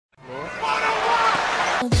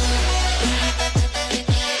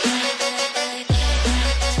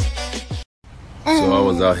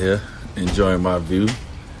was out here enjoying my view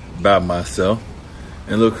by myself,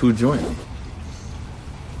 and look who joined me.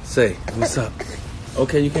 Say, what's up?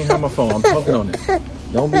 Okay, you can't have my phone. I'm talking on it.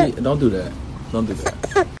 Don't do that. Don't do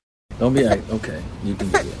that. Don't be okay. You can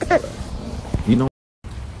do it. All right. You know.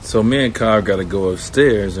 So me and Kyle got to go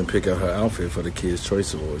upstairs and pick out her outfit for the Kids'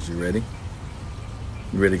 Choice Awards. You ready?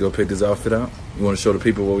 You ready to go pick this outfit out? You want to show the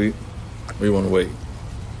people or you want to wait?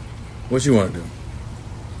 What you want to do?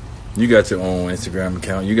 You got your own Instagram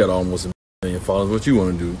account. You got almost 1 million followers. What you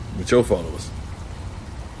want to do with your followers?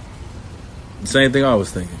 The same thing I was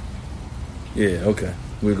thinking. Yeah, okay.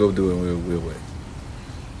 We'll go do it and we'll wait.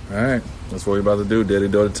 All right. That's what we're about to do.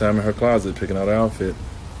 Daddy-daughter time in her closet, picking out her outfit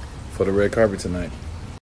for the red carpet tonight.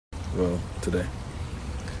 Well, today.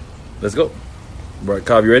 Let's go. All right,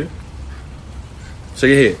 Cobb, you ready? Shake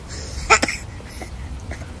your head.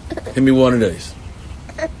 Hit me one of these.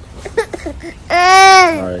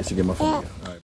 All right, so get my phone again.